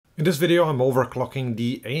In this video, I'm overclocking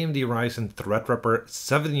the AMD Ryzen Threadripper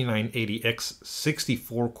 7980X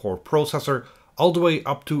 64-core processor all the way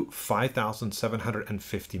up to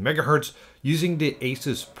 5750 MHz using the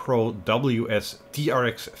ASUS Pro WS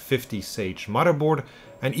TRX50 Sage motherboard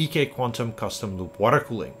and EK Quantum custom loop water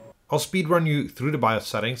cooling. I'll speedrun you through the BIOS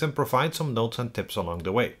settings and provide some notes and tips along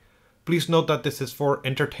the way. Please note that this is for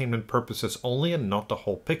entertainment purposes only and not the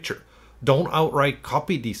whole picture. Don't outright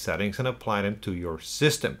copy these settings and apply them to your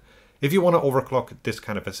system. If you want to overclock this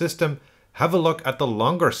kind of a system, have a look at the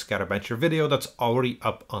longer SkatterBencher video that's already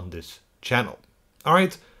up on this channel.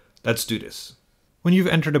 Alright, let's do this. When you've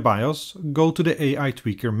entered the BIOS, go to the AI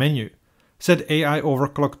Tweaker menu. Set AI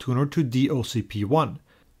Overclock Tuner to DOCP1.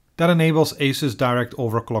 That enables ASUS Direct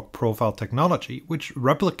Overclock Profile technology, which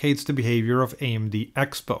replicates the behavior of AMD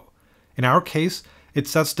Expo. In our case, it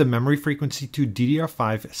sets the memory frequency to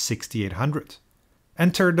DDR5 6800.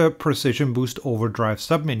 Enter the Precision Boost Overdrive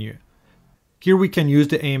submenu. Here we can use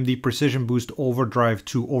the AMD Precision Boost Overdrive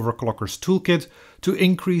 2 Overclockers toolkit to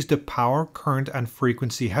increase the power, current and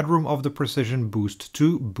frequency headroom of the Precision Boost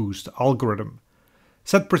 2 boost algorithm.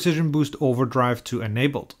 Set Precision Boost Overdrive to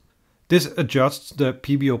enabled. This adjusts the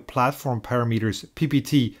PBO platform parameters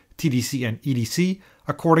PPT, TDC and EDC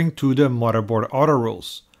according to the motherboard auto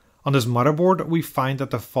rules. On this motherboard, we find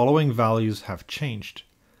that the following values have changed.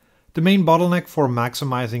 The main bottleneck for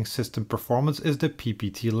maximizing system performance is the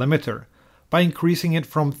PPT limiter. By increasing it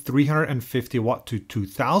from 350 watt to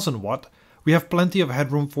 2000 watt, we have plenty of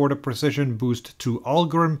headroom for the Precision Boost 2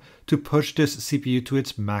 algorithm to push this CPU to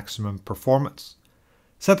its maximum performance.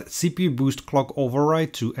 Set CPU boost clock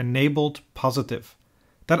override to enabled positive.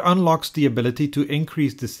 That unlocks the ability to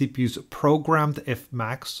increase the CPU's programmed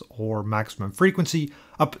Fmax or maximum frequency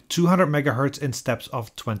up 200 MHz in steps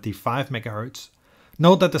of 25 MHz.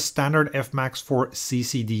 Note that the standard Fmax for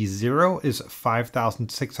CCD0 is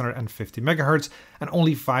 5650 MHz and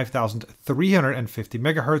only 5350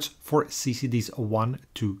 MHz for CCDs 1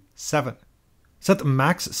 to 7. Set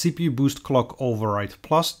max CPU boost clock override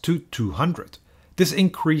plus to 200. This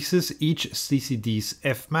increases each CCD's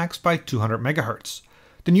Fmax by 200 MHz.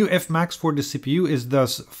 The new Fmax for the CPU is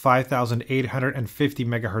thus 5850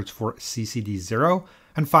 MHz for CCD0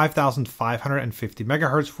 and 5550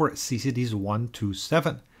 MHz for CCDs 1 to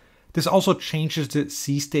 7. This also changes the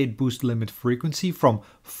C-state boost limit frequency from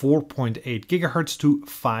 4.8 GHz to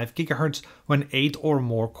 5 GHz when 8 or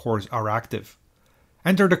more cores are active.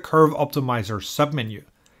 Enter the Curve Optimizer submenu.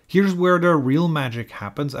 Here's where the real magic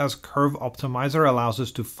happens, as Curve Optimizer allows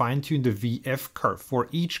us to fine-tune the VF curve for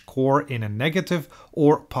each core in a negative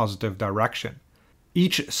or positive direction.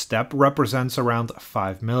 Each step represents around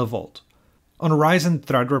 5 mV. On Ryzen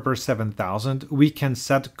Threadripper 7000, we can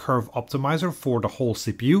set Curve Optimizer for the whole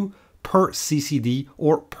CPU, per CCD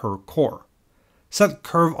or per core. Set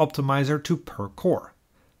Curve Optimizer to per core.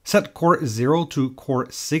 Set Core 0 to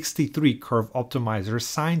Core 63 Curve Optimizer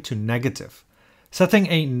sign to negative. Setting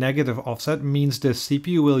a negative offset means the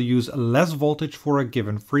CPU will use less voltage for a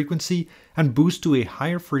given frequency and boost to a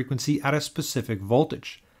higher frequency at a specific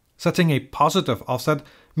voltage. Setting a positive offset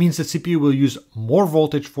means the CPU will use more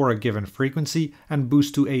voltage for a given frequency and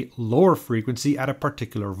boost to a lower frequency at a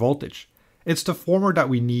particular voltage. It's the former that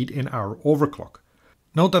we need in our overclock.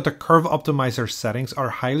 Note that the Curve Optimizer settings are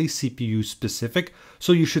highly CPU specific,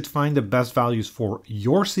 so you should find the best values for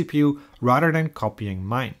your CPU rather than copying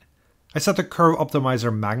mine. I set the Curve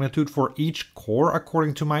Optimizer magnitude for each core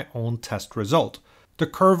according to my own test result. The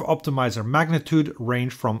Curve Optimizer magnitude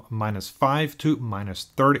ranged from -5 to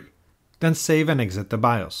 -30. Then save and exit the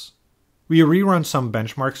BIOS. We rerun some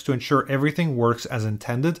benchmarks to ensure everything works as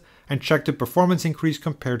intended and check the performance increase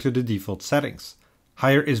compared to the default settings.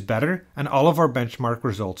 Higher is better, and all of our benchmark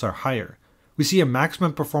results are higher. We see a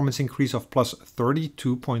maximum performance increase of plus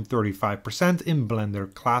 32.35% in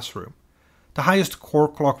Blender Classroom. The highest core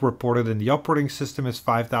clock reported in the operating system is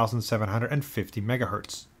 5750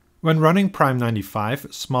 MHz. When running Prime 95,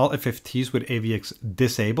 small FFTs with AVX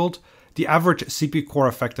disabled, the average CPU core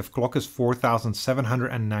effective clock is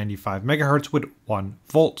 4795 MHz with 1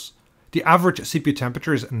 volts. The average CPU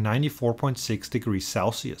temperature is 94.6 degrees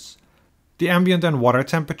Celsius. The ambient and water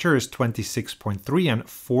temperature is 26.3 and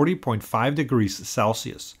 40.5 degrees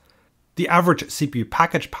Celsius. The average CPU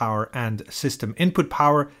package power and system input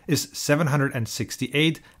power is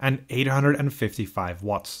 768 and 855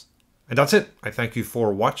 watts. And that's it. I thank you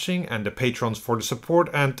for watching and the patrons for the support,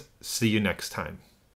 and see you next time.